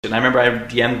And I remember I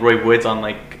DM'd Roy Woods on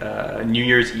like New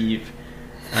Year's Eve.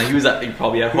 He was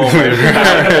probably at home.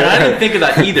 I didn't think of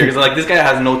that either because like this guy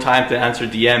has no time to answer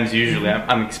DMs usually.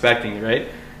 I'm expecting it, right?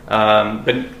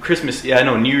 But Christmas, yeah,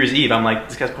 no, New Year's Eve, I'm like,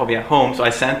 this guy's probably at home. So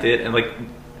I sent it and like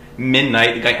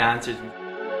midnight, the guy answers me.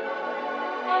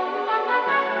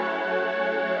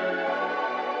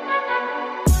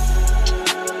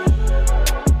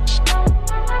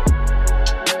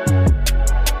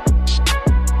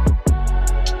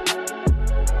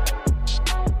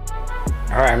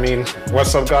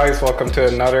 What's up, guys? Welcome to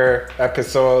another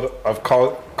episode of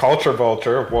Culture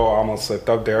Vulture. Whoa, I almost slipped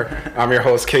up there. I'm your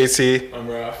host, Casey. I'm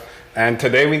Raf. And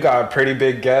today we got a pretty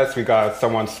big guest. We got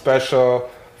someone special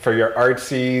for your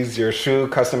artsies, your shoe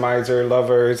customizer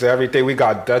lovers, everything. We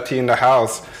got Dutty in the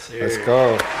house. Let's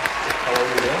go. How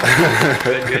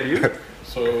are you doing? Good, you?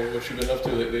 So, what you been up to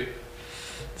lately?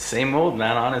 Same old,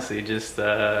 man, honestly. Just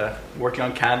working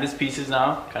on canvas pieces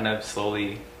now. Kind of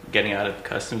slowly getting out of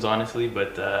customs, honestly.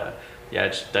 But yeah,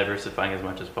 just diversifying as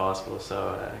much as possible.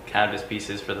 So canvas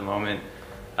pieces for the moment.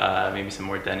 Maybe some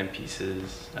more denim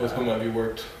pieces. With whom have you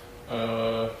worked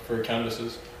for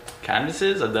canvases?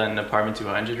 Canvases, I've done Apartment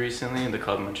 200 recently in the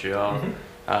Club Montreal. Mm-hmm.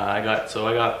 I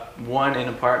got one in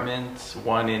Apartments,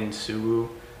 one in Suwu,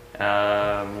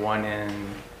 one in...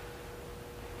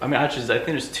 I think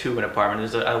there's two in Apartment.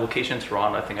 There's a location in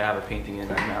Toronto I think I have a painting in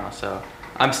right now. So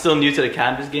I'm still new to the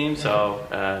canvas game,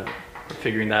 so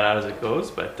figuring that out as it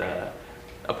goes. But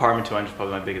Apartment 200 is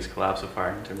probably my biggest collab so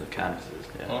far in terms of canvases.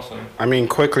 Yeah. Awesome. I mean,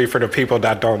 quickly for the people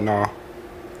that don't know,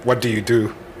 what do you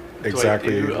do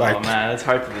exactly? Oh man, that's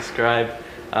hard to describe.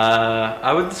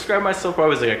 I would describe myself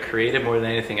probably as like a creative more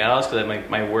than anything else, because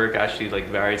my work actually like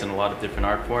varies in a lot of different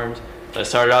art forms. So I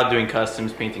started out doing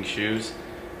customs, painting shoes,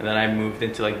 and then I moved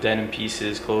into like denim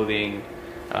pieces, clothing.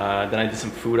 Then I did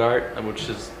some food art, which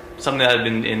is something that I've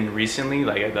been in recently.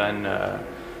 Like I've done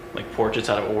like portraits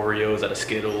out of Oreos, out of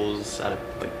Skittles, out of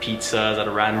like pizzas, out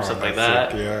of random stuff like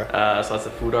that. Sick, yeah. So that's the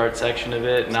food art section of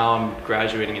it. Now I'm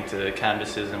graduating into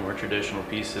canvases and more traditional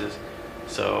pieces.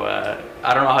 So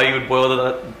I don't know how you would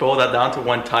boil that down to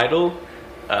one title,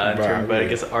 but I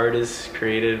guess artist,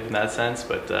 creative in that sense.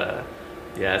 But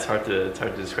yeah, it's hard to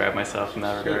describe myself in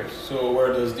that regard. So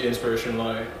where does the inspiration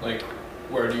lie? Like,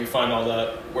 where do you find all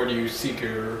that? Where do you seek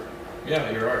your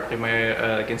art? Like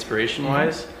my inspiration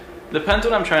wise. Depends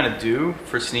what I'm trying to do.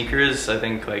 For sneakers, I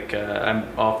think like I'm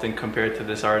often compared to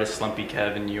this artist Slumpy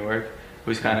Kev in New York,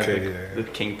 who's kind of the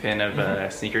kingpin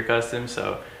of sneaker customs.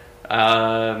 So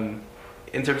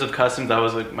in terms of customs, that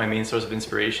was like my main source of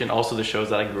inspiration. Also the shows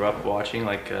that I grew up watching,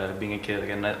 like being a kid, like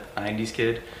a 90s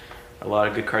kid. A lot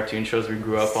of good cartoon shows we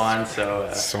grew up on.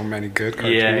 So many good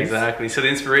cartoons. Yeah, exactly. So the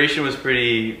inspiration was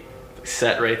pretty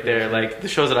set right there. Like the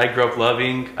shows that I grew up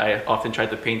loving, I often tried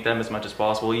to paint them as much as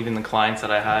possible. Even the clients that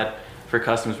I had for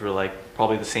customs were like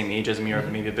probably the same age as me or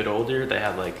maybe a bit older. They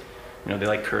had like, they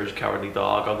like Courage, Cowardly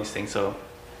Dog, all these things. So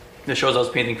the shows I was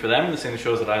painting for them, the same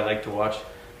shows that I like to watch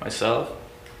myself.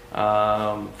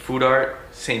 Food art,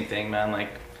 same thing, man. Like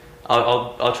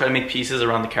I'll try to make pieces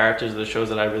around the characters of the shows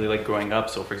that I really like growing up.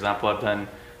 So for example, I've done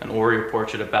an Oreo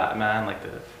portrait of Batman, like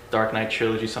the Dark Knight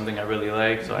trilogy, something I really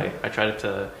like. So I tried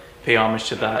to pay homage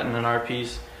to that in an art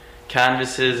piece.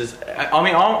 Canvases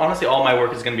honestly all my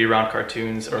work is going to be around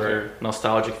cartoons or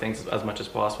nostalgic things as much as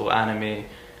possible, anime,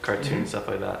 cartoons, stuff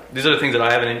like that. These are the things that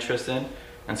I have an interest in,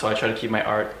 and so I try to keep my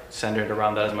art centered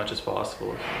around that as much as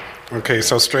possible. Okay,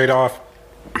 so straight off,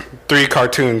 3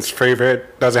 cartoons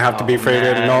favorite, doesn't have to be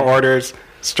favorite, no orders,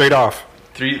 straight off.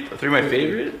 Three my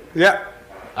favorite? Yeah.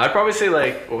 I'd probably say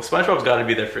SpongeBob's got to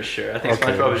be there for sure. I think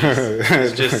SpongeBob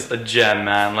is just a gem,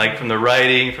 man. Like from the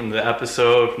writing, from the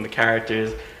episode, from the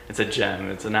characters, it's a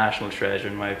gem. It's a national treasure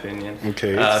in my opinion.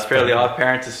 Okay. Fairly Odd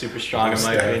Parents is super strong in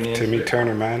my opinion. Timmy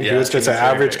Turner, man. Yeah, he was just an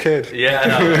average kid. Yeah,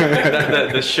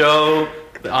 no. the show,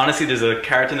 honestly, there's a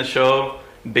character in the show,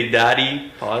 Big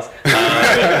Daddy, pause.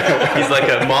 He's like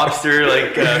a mobster,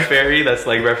 like fairy that's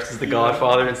like references The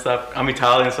Godfather and stuff. I'm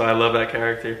Italian, so I love that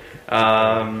character.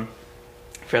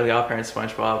 Fairly Odd Parents,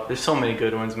 SpongeBob. There's so many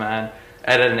good ones, man.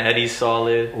 Ed, Edd and Eddy's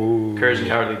solid. Ooh. Courage and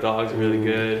Cowardly Dog's really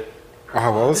good.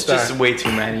 Oh, what was that? It's just way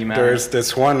too many, man. There's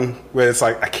this one where it's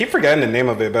like, I keep forgetting the name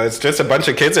of it, but it's just a bunch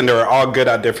of kids and they were all good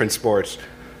at different sports.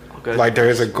 Like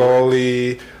there's a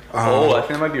goalie. I think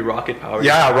that might be Rocket Power.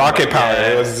 Yeah, Rocket Power. Yeah.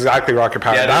 It was exactly Rocket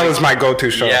Power. Yeah, that was my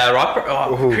go-to show.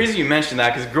 Yeah, crazy you mentioned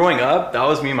that, because growing up, that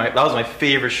was my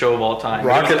favorite show of all time.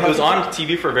 It was on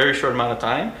TV for a very short amount of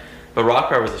time. But Rock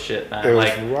Power was the shit, man.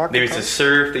 Like they used to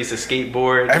surf, they used to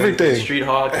skateboard, everything, street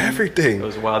hockey, everything. It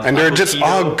was wild. And they're just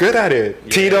all good at it. Yeah.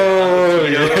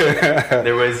 Tito.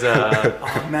 There was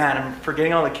oh man, I'm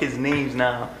forgetting all the kids' names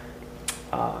now.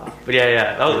 But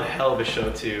yeah, that was a hell of a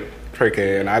show too.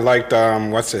 Freaking, I liked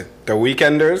what's it? The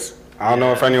Weekenders. I don't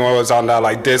know if anyone was on that,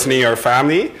 like Disney or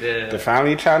Family. Yeah. The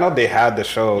Family Channel, they had the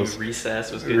shows.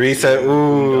 Recess was good. Reset, too.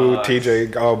 ooh, Boondocks.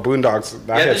 TJ, oh, Boondocks.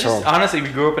 That Yeah, hits just, home. honestly, we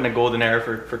grew up in a golden era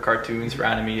for cartoons, for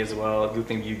anime as well. I do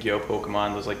think Yu-Gi-Oh,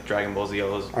 Pokemon, those like Dragon Ball Z,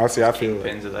 all those Honestly, I feel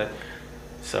kingpins of that.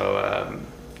 So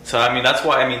I mean, that's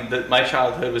why my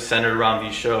childhood was centered around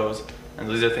these shows, and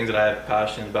these are things that I have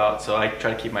passion about. So I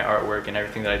try to keep my artwork and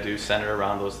everything that I do centered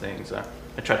around those things.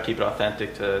 I try to keep it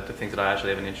authentic to things that I actually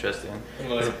have an interest in.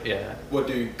 And, like, Yeah. what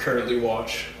do you currently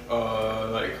watch?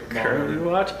 Currently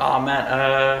watch? Oh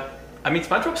man, I mean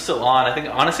SpongeBob's still on. I think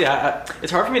honestly,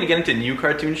 it's hard for me to get into new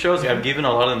cartoon shows. Like, I've given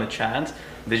a lot of them a chance.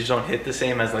 They just don't hit the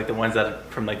same as like the ones that are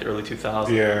from like the early 2000s,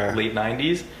 Yeah. late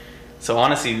 90s. So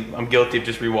honestly, I'm guilty of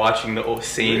just rewatching the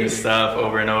same Really? stuff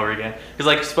over and over again.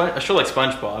 Because like a show like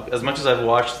SpongeBob, as much as I've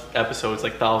watched episodes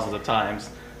like thousands of times,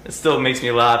 it still makes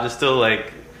me laugh. It's still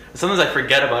like sometimes I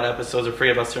forget about episodes or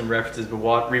forget about certain references, but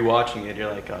rewatching it,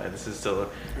 you're like, oh, this is still a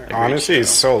great Honestly, show. it's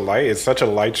so light. It's such a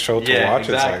light show to Yeah, watch.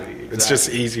 exactly, It's like it's just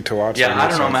easy to watch. Yeah, It I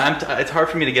makes don't know, sense. man. It's hard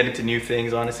for me to get into new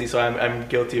things, honestly. So I'm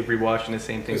guilty of rewatching the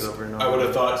same things over and over. I would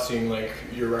have thought, seeing like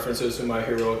your references to My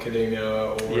Hero Academia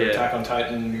or Yeah. Attack on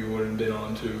Titan, you would have been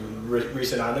on to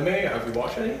recent anime. Have you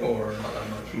watched any or not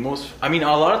that much? I mean,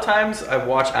 a lot of times I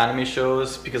watch anime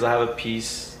shows because I have a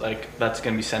piece like that's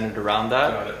gonna be centered around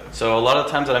that. Got it. So a lot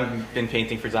of times that I've been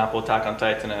painting, for example, Attack on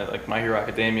Titan, like My Hero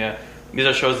Academia, these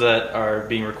are shows that are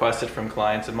being requested from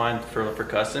clients of mine for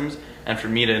customs, and for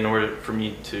me to, in order for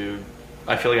me to,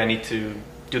 I feel like I need to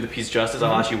do the piece justice.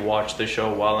 I'll actually watch the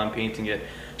show while I'm painting it,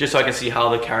 just so I can see how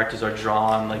the characters are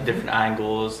drawn, like different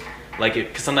angles. Like,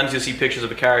 because sometimes you'll see pictures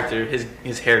of a character,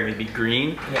 his hair may be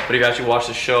green, Yeah. but if you actually watch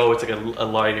the show, it's like a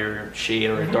lighter shade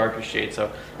or a darker shade. So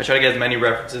I try to get as many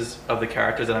references of the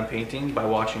characters that I'm painting by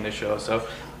watching the show. So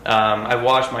I've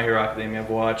watched My Hero Academia, I've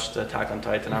watched Attack on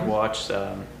Titan, I've watched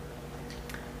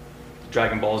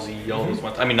Dragon Ball Z, all those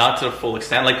ones. I mean, not to the full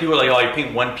extent. Like, people are like, oh, you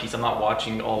paint One Piece. I'm not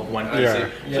watching all of One Piece. Yeah.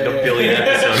 It's Yeah, like a yeah. billion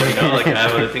episodes, you know? Like, I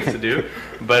have other things to do.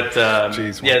 But,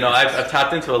 Jeez, yeah, One no, I've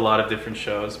tapped into a lot of different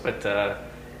shows, but I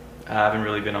haven't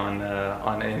really been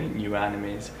on any new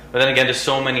animes. But then again, there's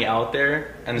so many out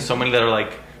there, and there's so many that are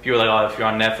like, people are like, oh, if you're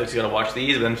on Netflix, you gotta watch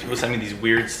these. But then people send me these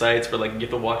weird sites where like you have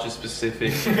to watch a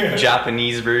specific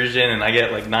Japanese version, and I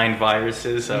get like 9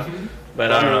 viruses. So,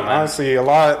 but I don't know, man. Honestly, a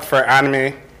lot for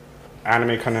anime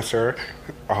connoisseur.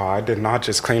 Oh, I did not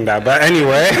just claim that. But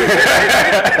anyway,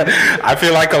 I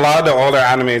feel like a lot of the older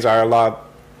animes are a lot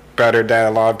better than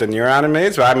a lot of the newer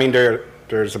animes. But I mean,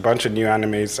 there's a bunch of new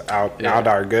animes out now Yeah.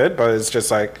 that are good. But it's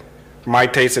just like my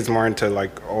taste is more into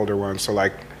like older ones. So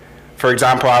like, for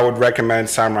example, I would recommend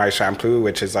Samurai Champloo,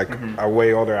 which is like a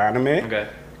way older anime Okay.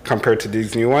 compared to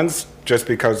these new ones, just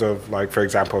because of like, for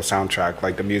example, soundtrack.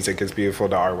 Like the music is beautiful,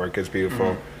 the artwork is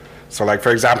beautiful. So like,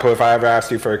 for example, if I ever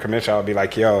asked you for a commission, I'll be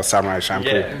like, yo, Samurai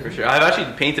Champloo. Yeah, for sure. I've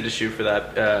actually painted a shoe for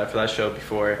that show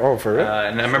before. Oh, for real?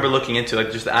 And I remember looking into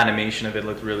like just the animation of it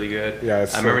looked really good. Yeah,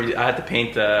 it's I remember I had to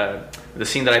paint the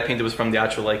scene that I painted was from the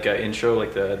actual like intro,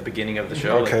 like the beginning of the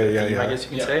show. Okay, like, yeah, the theme, yeah. I guess you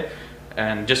can Yeah. say.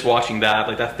 And just watching that,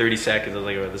 like that 30 seconds, I was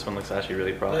like, oh, this one looks actually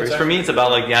really proper. That's 'Cause for me, actually it's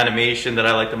about like the animation that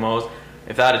I like the most.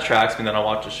 If that attracts me, then I'll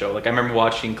watch the show. Like I remember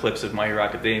watching clips of My Hero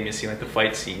Academia, seeing like the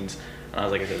fight scenes, and I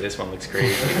was like, okay, this one looks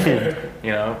crazy.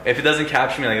 You know, if it doesn't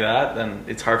capture me like that, then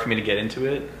it's hard for me to get into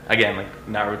it. Again, like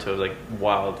Naruto, like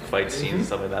wild fight scenes and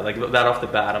stuff like that. Like that off the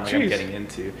bat, I'm like, I'm Jeez. getting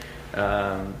into.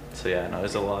 So yeah, no,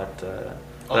 there's a lot.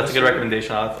 That's a Honestly, good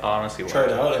recommendation. I'll honestly watch Try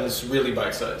it out, and it's really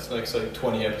bite sized. Like it's like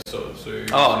 20 episodes, so you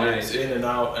Oh, it's nice. in and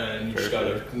out, and you just got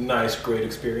a nice, great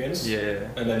experience. Yeah.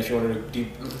 And then if you want to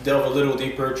delve a little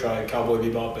deeper, try Cowboy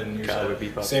Bebop, and you Cowboy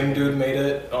said Bebop. same dude made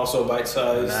it, also bite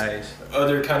sized. Nice.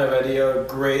 Other kind of idea,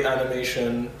 great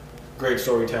animation, great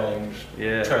storytelling.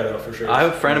 Yeah. Try it out for sure. I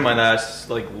have a friend of mine that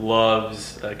like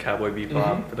loves Cowboy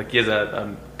Bebop. Mhm. Like he has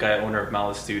a guy owner of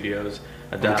Malice Studios,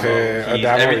 Adamo. Okay, He's-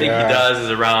 Adamo, everything yeah. he does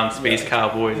is around space Yeah.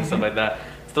 cowboys and stuff like that.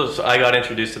 So I got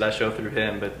introduced to that show through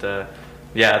him, but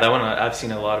yeah, that one I've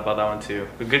seen a lot about that one too.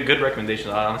 But good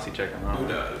recommendations. I'll honestly check them out.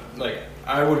 Dude, like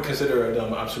I would consider it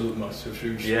absolute must. If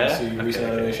you Yeah? see recent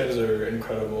Okay. animations, are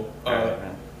incredible. Alright,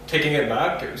 man. Taking it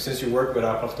back, since you work with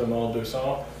Appartement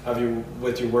 200, have you,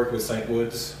 with your work with St.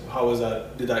 Woods, how was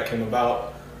that, did that come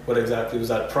about? What exactly, was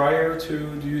that prior to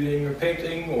doing your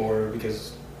painting, or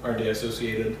because aren't they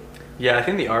associated? Yeah, I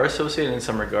think they are associated in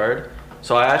some regard.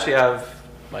 So I actually have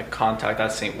like contact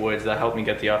at St. Woods that helped me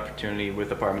get the opportunity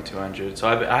with Apartment 200. So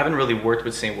I haven't really worked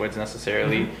with St. Woods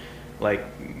necessarily. like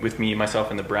with me, myself,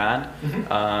 and the brand.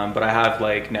 But I have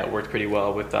like networked pretty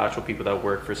well with the actual people that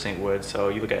work for St. Woods. So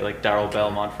you look at like Daryl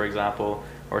Belmont, for example,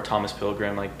 or Thomas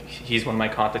Pilgrim. Like he's one of my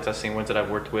contacts at St. Woods that I've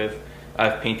worked with.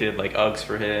 I've painted like Uggs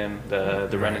for him.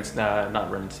 The Ren and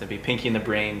not Ren and Snippy, Pinky and the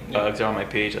Brain Uggs are on my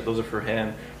page. Those are for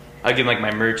him. I give him like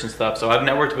my merch and stuff. So I've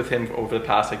networked with him over the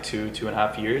past like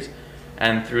 2.5 years.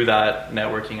 And through that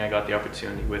networking, I got the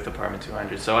opportunity with Apartment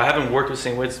 200. So I haven't worked with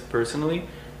St. Woods personally,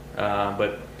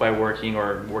 but by working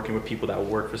with people that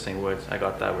work for St. Woods, I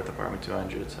got that with Apartment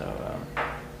 200. So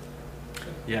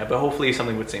yeah, but hopefully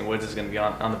something with St. Woods is going to be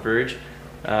on the verge.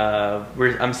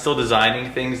 I'm still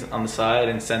designing things on the side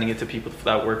and sending it to people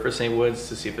that work for St. Woods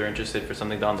to see if they're interested for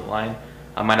something down the line.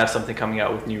 I might have something coming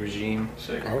out with New Regime,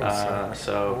 so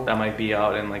that might be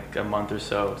out in like a month or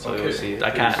so. So we'll see. I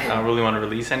don't really want to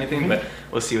release anything, but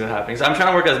we'll see what happens. I'm trying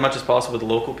to work as much as possible with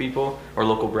local people or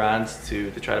local brands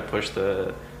to try to push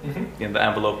the the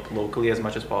envelope locally as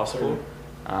much as possible.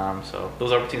 So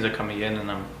those opportunities are coming in,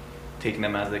 and I'm taking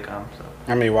them as they come. So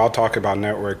I mean, while talking about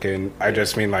networking, I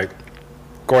just mean like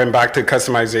going back to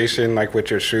customization, like with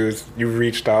your shoes, you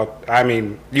reached out. I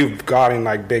mean, you've gotten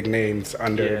like big names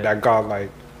under that got like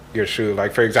your shoe.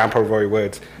 Like for example, Roy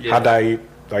Woods. How that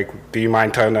like? Do you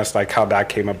mind telling us like how that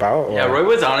came about? Or? Yeah, Roy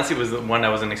Woods honestly was the one I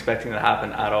wasn't expecting to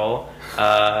happen at all.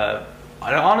 Well,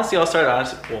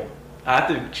 I have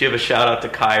to give a shout out to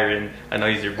Kyron. I know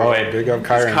he's your boy. Oh, big up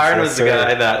Kyron. Kyron was the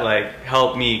guy that like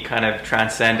helped me kind of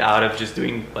transcend out of just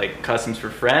doing like customs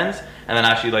for friends and then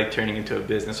actually like turning into a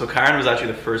business. So Kyron was actually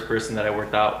the first person that I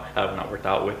worked for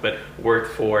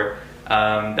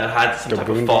that had some type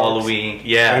of following.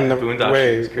 Yeah, and the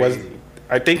Boondocks was crazy.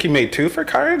 I think you made 2 for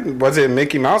Kyron? Was it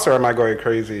Mickey Mouse or am I going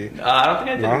crazy? I don't think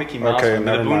I did the Mickey Mouse one,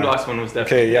 but the Boondocks one was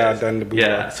definitely then the Boondocks.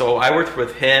 Yeah, so I worked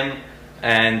with him.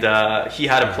 And he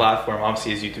had a platform,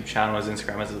 obviously his YouTube channel, his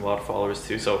Instagram has a lot of followers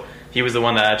too. So he was the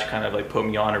one that actually kind of like put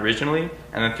me on originally.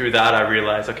 And then through that I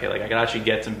realized, okay, like I could actually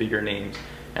get some bigger names.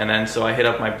 And then so I hit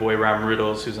up my boy Ram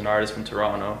Riddles, who's an artist from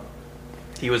Toronto.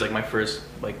 He was like my first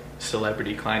like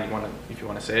celebrity client, if you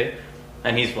want to say.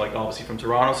 And he's like obviously from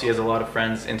Toronto, so he has a lot of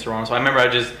friends in Toronto. So I remember I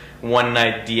just one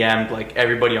night DM'd like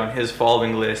everybody on his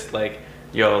following list, like,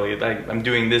 yo, like I'm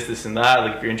doing this and that.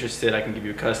 Like if you're interested, I can give you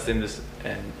a custom this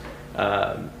and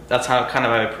that's how kind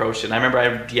of I approached it. And I remember I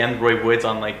DM'd Roy Woods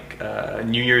on like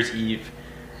New Year's Eve.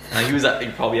 He was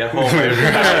probably at home.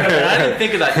 I didn't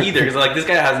think of that either because like this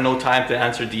guy has no time to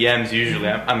answer DMs usually.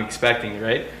 I'm expecting,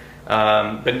 right?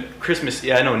 But Christmas,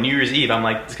 New Year's Eve, I'm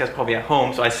like, this guy's probably at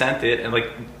home. So I sent it and like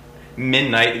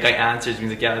midnight, the guy answers me.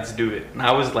 He's like, yeah, let's do it. And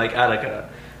I was like at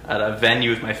a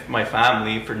venue with my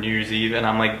family for New Year's Eve, and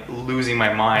I'm like losing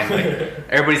my mind. Like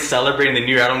everybody's celebrating the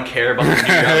New Year. I don't care about the New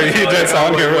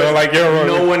Year.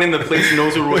 No one in the place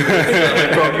knows who Roy Woods is.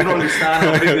 Like, bro, you don't understand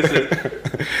how big this is.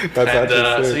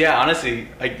 So yeah, honestly,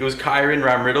 like it was Kyron,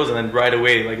 Ram Riddles, and then right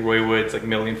away like Roy Woods, like 1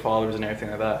 million followers and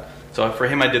everything like that. So for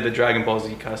him, I did the Dragon Ball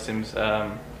Z customs. I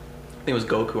think it was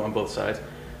Goku on both sides.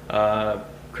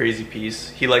 Crazy piece.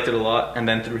 He liked it a lot, and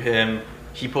then through him,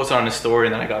 he posted on his story,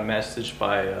 and then I got messaged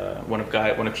by one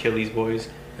of Killy's boys.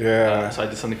 Yeah. So I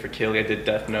did something for Killy. I did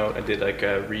Death Note. I did like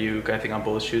Ryuk, I think, on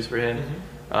both shoes for him.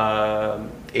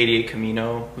 88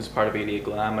 Camino, who's part of 88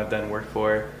 Glam, I've then worked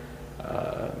for.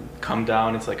 Come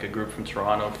Down, it's like a group from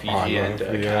Toronto, Fiji and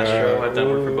Castro. I've done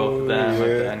work for both of them.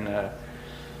 I've done,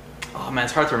 oh man,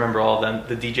 it's hard to remember all of them.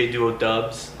 The DJ duo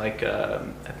Dubs, like I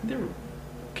think they were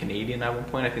Canadian at one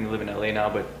point. I think they live in LA now,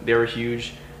 but they were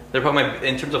huge. They're probably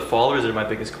in terms of followers, they're my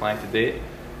biggest client to date.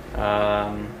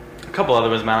 A couple other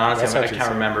ones, man. Honestly, I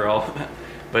can't remember all of them,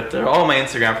 but they're all on my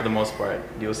Instagram for the most part.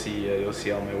 You'll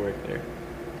see all my work there.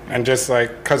 And just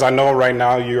like, cause I know right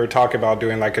now you're talking about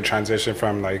doing like a transition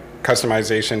from like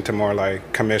customization to more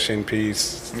like commission piece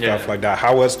stuff like that.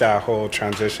 How was that whole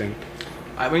transition?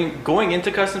 I mean, going into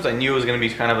customs, I knew it was gonna be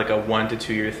kind of like a 1 to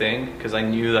 2 year thing, cause I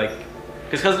knew like,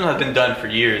 cause customs has been done for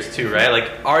years too, right? Like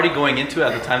already going into it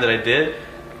at the time that I did,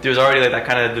 there was already like that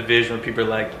kind of division where people are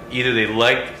like, either they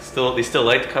still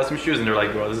liked custom shoes and they're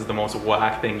like, bro, this is the most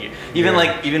whack thing. Even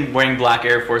wearing black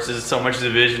Air Forces, so much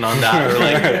division on that. Or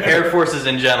like Air Forces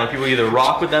in general, people either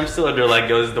rock with them still or they're like,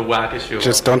 yo, this is the wackest shoe.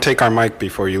 Just don't take our mic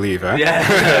before you leave, huh? Yeah,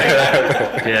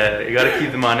 exactly. Yeah, you gotta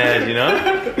keep them on edge, you know?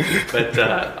 But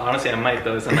honestly, I might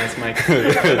though, it's a nice mic.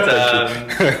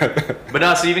 But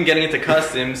no, so even getting into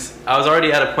customs, I was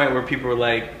already at a point where people were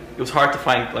like, it was hard to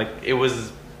find, like I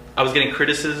was getting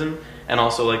criticism and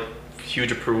also like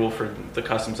huge approval for the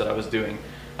customs that I was doing.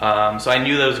 So I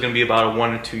knew that it was going to be about a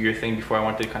 1 or 2 year thing before I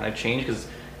wanted to kind of change, because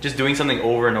just doing something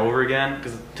over and over again,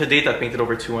 because to date I've painted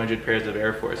over 200 pairs of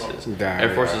Air Forces.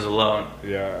 Air Forces alone.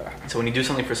 Yeah. So when you do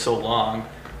something for so long,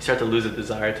 start to lose a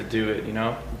desire to do it, you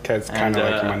know? It's kind of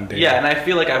like mundane. Yeah, and I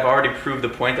feel like I've already proved the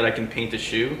point that I can paint a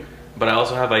shoe, but I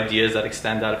also have ideas that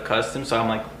extend out of custom, so I'm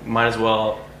like, might as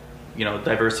well, you know,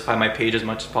 diversify my page as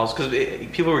much as possible, because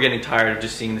people were getting tired of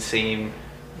just seeing the same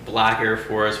black Air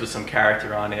Force with some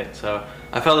character on it. So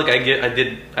I felt like I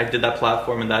did that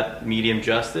platform and that medium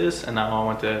justice, and now I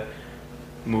want to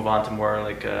move on to more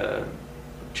like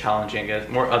challenging, I guess,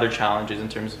 more other challenges in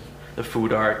terms of the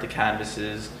food art, the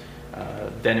canvases,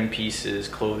 denim pieces,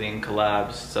 clothing,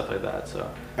 collabs, stuff like that. So.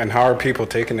 And how are people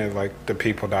taking it? Like the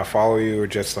people that follow you, or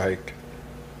just like?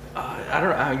 I don't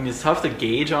know. I mean, it's tough to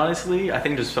gauge, honestly. I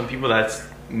think there's some people that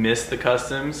miss the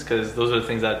customs, because those are the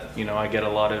things that, you know, I get a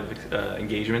lot of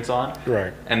engagements on.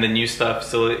 Right. And the new stuff,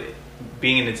 so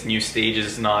being in its new stages,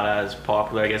 is not as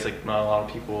popular. I guess like not a lot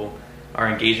of people are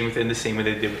engaging with it in the same way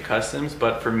they did with customs.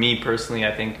 But for me personally,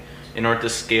 I think in order to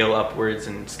scale upwards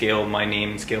and scale my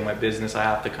name and scale my business, I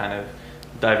have to kind of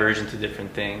diverge into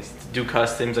different things. To do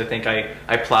customs, I think I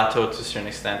plateaued to a certain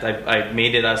extent. I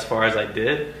made it as far as I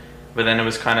did, but then it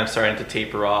was kind of starting to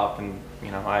taper off, and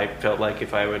you know, I felt like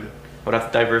if I would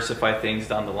have to diversify things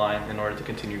down the line in order to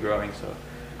continue growing. So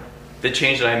the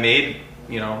change that I made,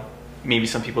 you know, maybe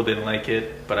some people didn't like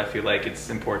it, but I feel like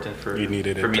it's important for me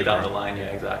down the line. Yeah,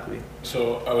 exactly.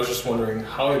 So I was just wondering,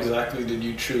 how exactly did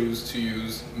you choose to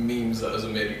use memes as a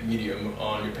medium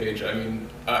on your page? I mean,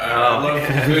 I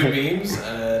love good memes,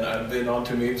 and I've been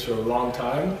onto memes for a long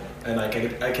time, and I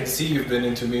can see you've been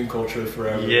into meme culture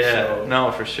forever. Yeah, so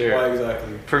no, for sure. Why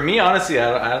exactly? For me, honestly,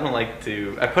 I don't like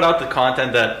to. I put out the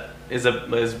content that is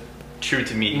true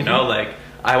to me. You know, like,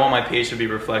 I want my page to be a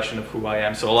reflection of who I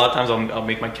am. So a lot of times I'll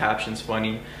make my captions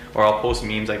funny, or I'll post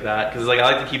memes like that, because like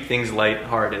I like to keep things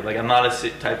lighthearted. Like I'm not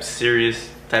a serious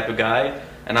type of guy,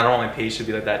 and I don't want my page to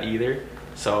be like that either.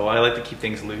 So I like to keep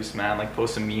things loose, man. Like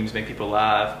post some memes, make people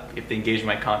laugh. If they engage in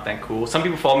my content, cool. Some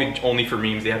people follow me only for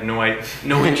memes. They have no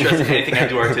interest in anything I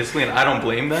do artistically, and I don't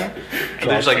blame them. And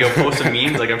they're just like, yo, post some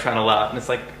memes, like I'm trying to laugh. And it's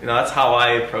like, you know, that's how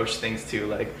I approach things too.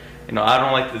 Like, you know, I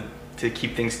don't like to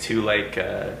keep things too like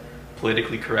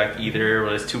politically correct either,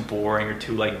 or it's too boring or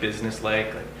too like business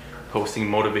like posting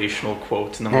motivational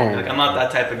quotes in the morning. Like I'm not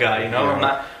that type of guy, you know. I'm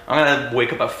gonna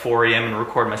wake up at 4 a.m. and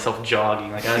record myself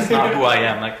jogging. Like that's not who I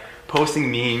am. Like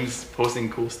posting memes, posting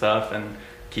cool stuff, and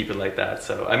keep it like that.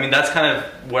 So I mean, that's kind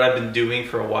of what I've been doing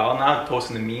for a while now,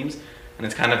 posting the memes, and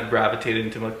it's kind of gravitated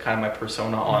into kind of my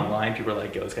persona online. People are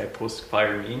like, yo, this guy posts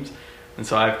fire memes. And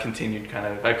so I've continued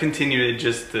it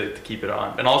just to keep it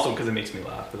on, and also because it makes me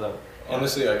laugh.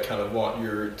 Honestly, I kind of want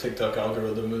your TikTok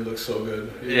algorithm. It looks so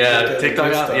good. Yeah,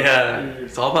 TikTok. Yeah,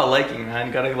 it's all about liking, man.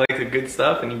 You gotta like the good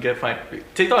stuff, and you get fine.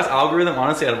 TikTok's algorithm,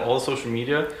 honestly, out of all social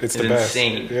media, it's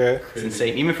insane. Yeah, it's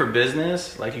insane. Even for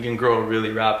business, like you can grow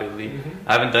really rapidly.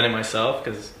 I haven't done it myself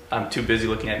because I'm too busy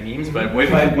looking at memes. But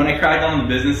when I crack down on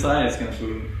the business side, it's gonna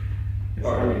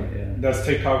boom. Does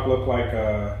TikTok look like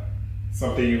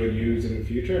something you would use in the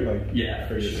future, like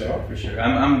for yourself? For sure.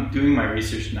 I'm doing my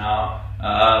research now.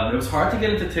 It was hard to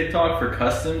get into TikTok for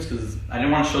customs because I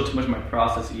didn't want to show too much of my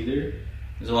process either.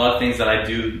 There's a lot of things that I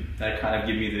do that kind of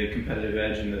give me the competitive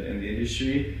edge in the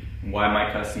industry, and why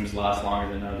my customs last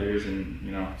longer than others, and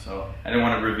you know, so I didn't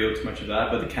want to reveal too much of that.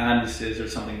 But the canvases are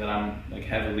something that I'm like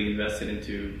heavily invested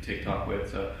into TikTok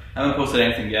with. So I haven't posted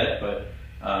anything yet, but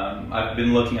I've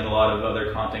been looking at a lot of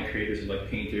other content creators,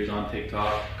 like painters on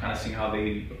TikTok, kind of seeing how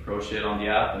they approach it on the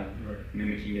app and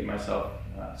mimicking it myself.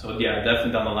 So yeah,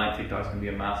 definitely down the line, TikTok's gonna be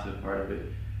a massive part of it,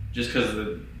 just because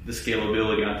the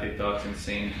scalability on TikTok's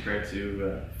insane compared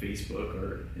to Facebook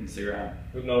or Instagram.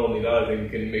 But not only that, I think you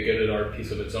can make it an art piece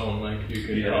of its own. Like you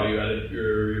can, how you edit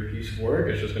your piece of work,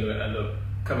 it's just gonna end up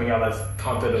coming out as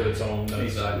content of its own.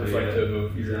 That's reflective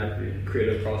of your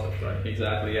creative process, right?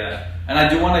 Exactly, yeah. And I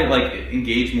do want to like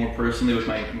engage more personally with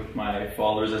my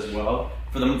followers as well.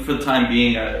 For the time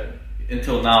being,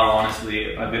 until now,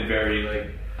 honestly, I've been very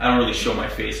like, I don't really show my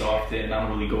face often. I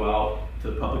don't really go out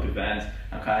to the public events.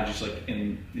 I'm kind of just like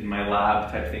in my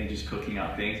lab type thing, just cooking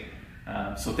out things.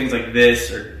 So things like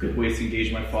this are good ways to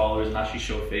engage my followers and actually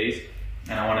show face.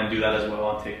 And I want to do that as well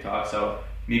on TikTok. So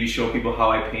maybe show people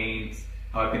how I paint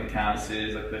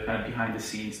canvases, like the kind of behind the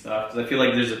scenes stuff. Because I feel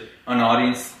like there's an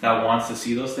audience that wants to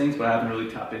see those things, but I haven't really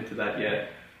tapped into that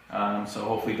yet. So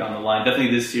hopefully down the line,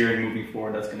 definitely this year and moving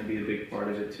forward, that's going to be a big part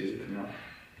of it too. You know,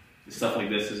 stuff like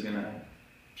this is gonna.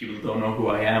 People don't know who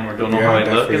I am or don't know how I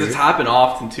look, because it's happened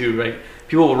often too, right?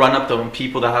 People will run up to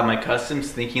people that have my customs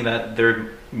thinking that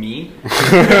they're me.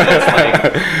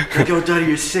 It's like, yo, Duddy,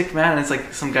 you're sick, man. And it's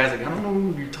like some guy's like, I don't know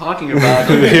who you're talking about.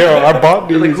 Yeah, I bought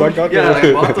these. Like,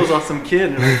 I bought those off some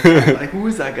kid. And like, who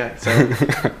is that guy?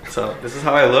 So this is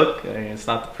how I look. I mean, it's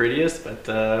not the prettiest, but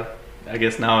I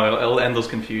guess now it'll end those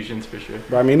confusions for sure.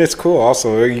 But I mean, it's cool.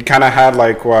 Also, you kind of had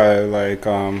like what, like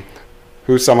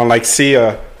who's someone like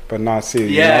Sia, but not Sia.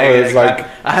 Yeah, you know? It's like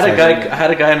I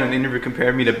had a guy in an interview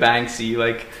compare me to Banksy,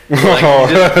 like he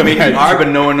just making art, but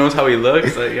no one knows how he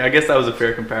looks. Like, I guess that was a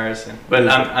fair comparison. But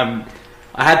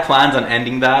I had plans on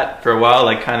ending that for a while,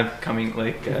 like kind of coming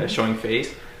like showing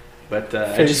face. But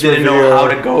I just didn't know how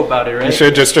to go about it, right? You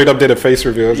should just straight up did a face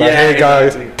review. It's like, hey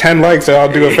exactly. guys, 10 likes and I'll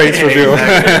do a face review.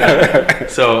 Exactly.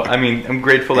 So, I mean, I'm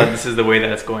grateful that this is the way that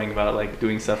it's going about, like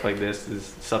doing stuff like this is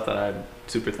stuff that I'm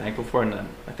super thankful for, and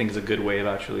I think is a good way of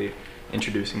actually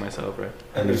introducing myself, right?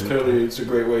 And it's a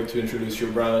great way to introduce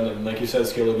your brand, and like you said,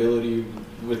 scalability.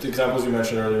 With the examples you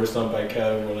mentioned earlier, Stunt by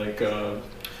Kev, or like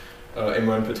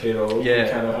Imran Potato, Yeah.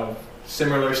 kind of have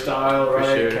similar style,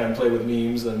 right? sure. Can play with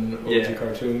memes and OG Yeah.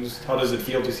 cartoons. How does it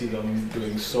feel to see them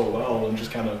doing so well and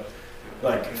just kind of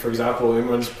like, for example,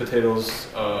 Imran's Potatoes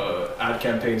ad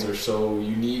campaigns are so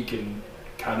unique and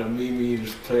kind of memey,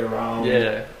 just play around.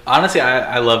 Yeah, honestly,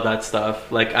 I love that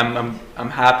stuff. Like, I'm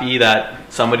happy that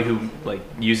somebody who like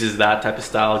uses that type of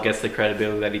style gets the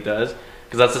credibility that he does,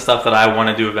 because that's the stuff that I want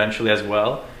to do eventually as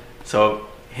well. So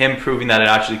him proving that it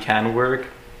actually can work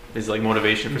is like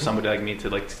motivation for somebody like me to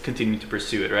like continue to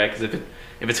pursue it, right? Because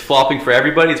if it's flopping for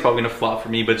everybody, it's probably gonna flop for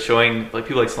me. But showing like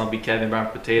people like Slumpy Kevin, Brown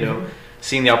Potato,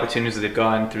 seeing the opportunities that they've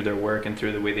gotten through their work and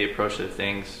through the way they approach their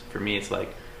things, for me, it's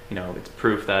like, you know, it's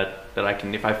proof that I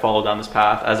can, if I follow down this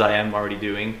path as I am already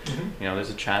doing, you know, there's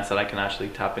a chance that I can actually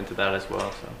tap into that as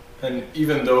well. So. And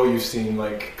even though you've seen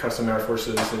like custom Air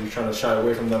Forces and you're trying to shy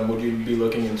away from them, would you be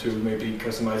looking into maybe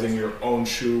customizing your own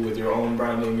shoe with your own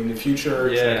branding in the future?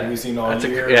 Yeah, like we've seen all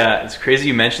year. It's crazy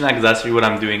you mentioned that, because that's really what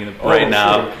I'm doing right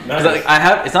now. Sure. Nice. Like, I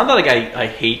have, it's not that like I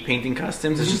hate painting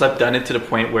customs. It's just I've done it to the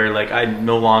point where like I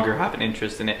no longer have an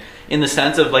interest in it, in the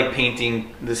sense of like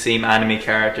painting the same anime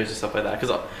characters and stuff like that.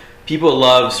 Because people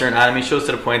love certain anime shows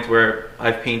to the point where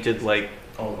I've painted like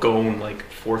Gon like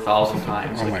 4,000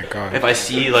 times. Oh like, my god! If I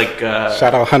see like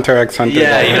shout out Hunter x Hunter.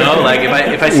 Yeah, you know, like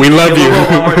if I see we love you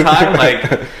one more time,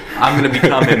 like I'm gonna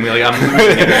become him. Like I'm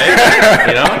losing it, right?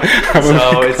 You know.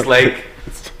 So it's like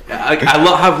I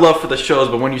have love for the shows,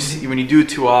 but when you do it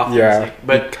too often, yeah. It's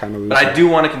like, but I do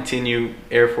want to continue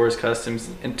Air Force Customs,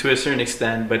 and to a certain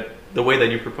extent, but the way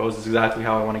that you propose is exactly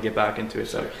how I want to get back into it.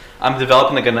 So I'm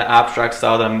developing like an abstract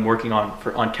style that I'm working on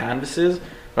on canvases.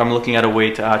 But I'm looking at a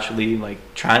way to actually like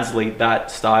translate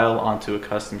that style onto a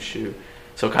custom shoe.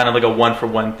 So kind of like a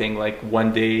one-for-one thing, like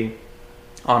one day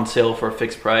on sale for a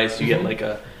fixed price, you get like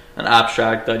an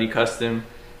abstract Duddy custom,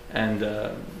 and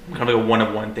kind of like a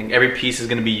one-of-one thing. Every piece is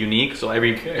going to be unique, so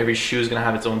every shoe is going to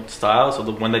have its own style. So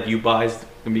the one that you buy is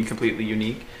going to be completely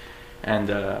unique, and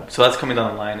so that's coming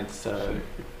down the line. It's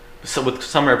so with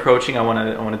summer approaching, I want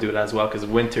to do it as well, because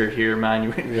winter here,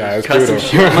 man, it's custom brutal.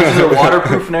 shoes, unless they're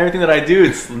waterproof and everything that I do,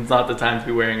 it's not the time to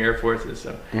be wearing Air Forces.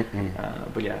 So,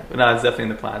 but yeah, but no, it's definitely in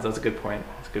the plans. That's a good point.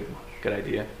 It's a good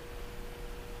idea.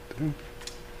 I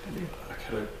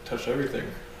kind of touched everything.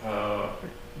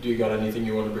 Do you got anything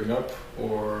you want to bring up,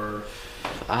 or?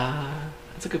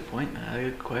 That's a good point, man. A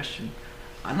good question.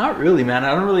 Not really, man.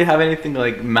 I don't really have anything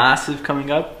like massive coming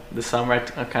up this summer.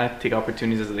 I kind of take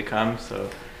opportunities as they come. So.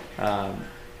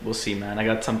 We'll see, man. I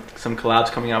got some collabs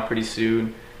coming out pretty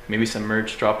soon, maybe some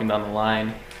merch dropping down the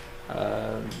line,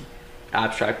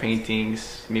 abstract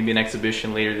paintings, maybe an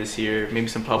exhibition later this year, maybe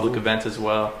some public events as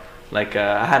well. Like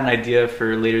I had an idea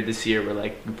for later this year where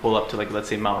like we pull up to like, let's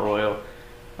say Mount Royal,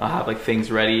 I'll have like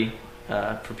things ready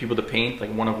for people to paint,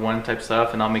 like one-of-one type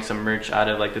stuff, and I'll make some merch out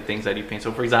of like the things that you paint.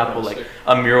 So for example, like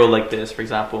a mural like this, for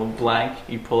example, blank,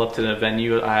 you pull up to the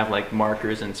venue, I have like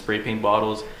markers and spray paint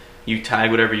bottles. You tag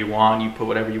whatever you want, you put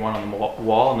whatever you want on the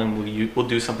wall, and then we'll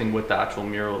do something with the actual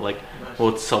mural. Like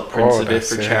we'll sell prints of it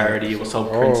for charity, we'll sell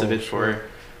prints of it for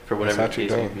whatever the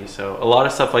case may be. So a lot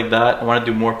of stuff like that. I want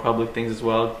to do more public things as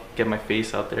well, get my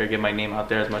face out there, get my name out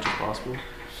there as much as possible.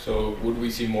 So would we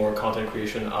see more content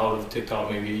creation out of TikTok,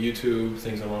 maybe YouTube,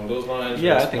 things along those lines?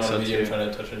 Yeah, I think so too.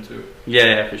 Trying to touch into.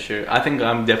 Yeah, for sure. I think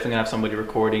I'm definitely gonna have somebody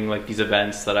recording like these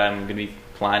events that I'm gonna be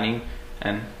planning,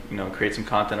 and you know, create some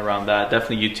content around that.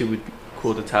 Definitely YouTube would be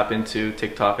cool to tap into,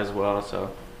 TikTok as well.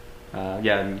 So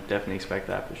yeah, definitely expect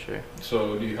that for sure.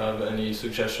 So do you have any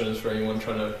suggestions for anyone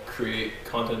trying to create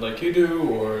content like you do,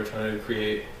 or trying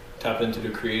to tap into the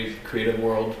creative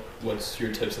world? What's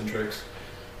your tips and tricks?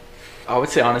 I would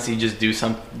say honestly,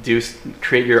 just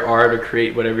create your art or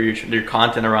create whatever your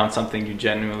content around something you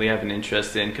genuinely have an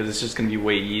interest in, because it's just gonna be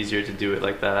way easier to do it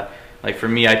like that. Like for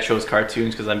me, I chose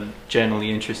cartoons because I'm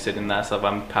generally interested in that stuff.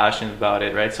 I'm passionate about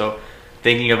it, right? So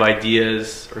thinking of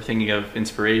ideas or thinking of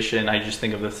inspiration, I just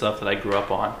think of the stuff that I grew up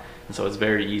on. and so it's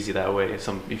very easy that way.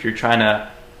 If you're trying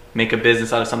to make a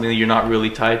business out of something that you're not really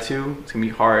tied to, it's gonna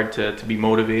be hard to be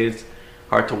motivated,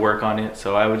 hard to work on it.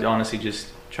 So I would honestly just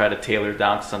try to tailor it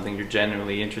down to something you're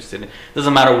genuinely interested in. It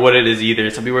doesn't matter what it is either.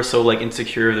 Some people are so like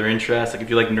insecure of their interests. Like if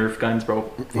you like Nerf guns, bro,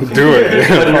 Do it.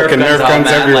 put Fucking Nerf guns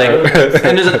man. everywhere. Like,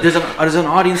 and there's an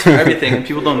audience for everything, and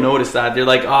people don't notice that. They're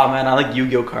like, oh man, I like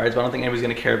Yu-Gi-Oh cards, but I don't think anybody's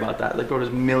gonna care about that. Like, bro,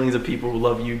 there's millions of people who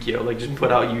love Yu-Gi-Oh. Like, just put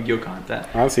out Yu-Gi-Oh content.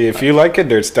 Honestly, if you like it,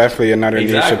 there's definitely another niche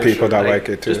of Exactly, people that Like, like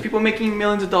it too. There's people making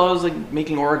millions of dollars, like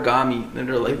making origami, and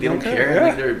they're like, they don't Okay, care.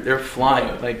 yeah. Like, they're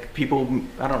flying. Like people,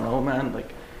 I don't know, man. Like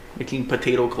making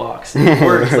potato clocks. It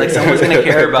works. Like someone's gonna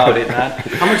care about it, man.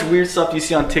 How much weird stuff do you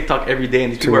see on TikTok every day,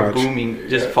 and these people are much. booming,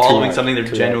 just Yeah, following much, something they're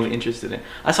too genuinely interested in.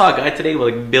 I saw a guy today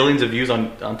with like billions of views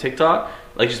on TikTok,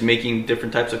 like just making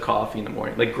different types of coffee in the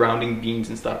morning, like grounding beans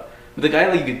and stuff. But the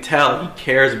guy, like you could tell, he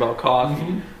cares about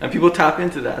coffee, and people tap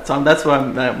into that. So that's what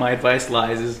my advice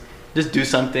lies: is just do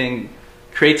something,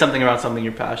 create something around something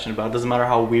you're passionate about. It doesn't matter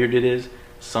how weird it is.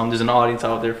 There's an audience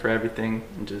out there for everything,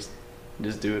 and just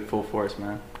do it full force,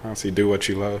 man. Honestly, do what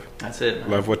you love. That's it, man.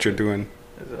 Love what you're doing.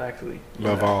 Exactly.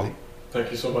 Love all.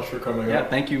 Thank you so much for coming Yeah, up.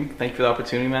 thank you for the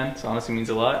opportunity, man. It honestly means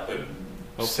a lot.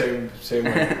 Same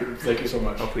way. Thank you so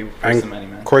much. Hopefully we'll And post some many,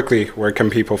 man. quickly, where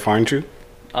can people find you?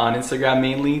 On Instagram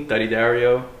mainly, Daddy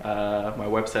Dario. My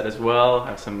website as well. I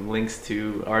have some links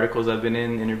to articles I've been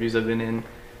in, interviews I've been in.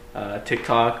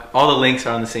 TikTok. All the links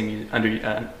are on the same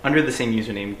under the same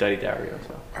username, Daddy Dario.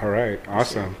 So. All right.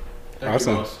 Awesome. Thank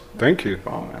Awesome. you, boss. Thank you. No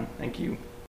problem, man. Thank you.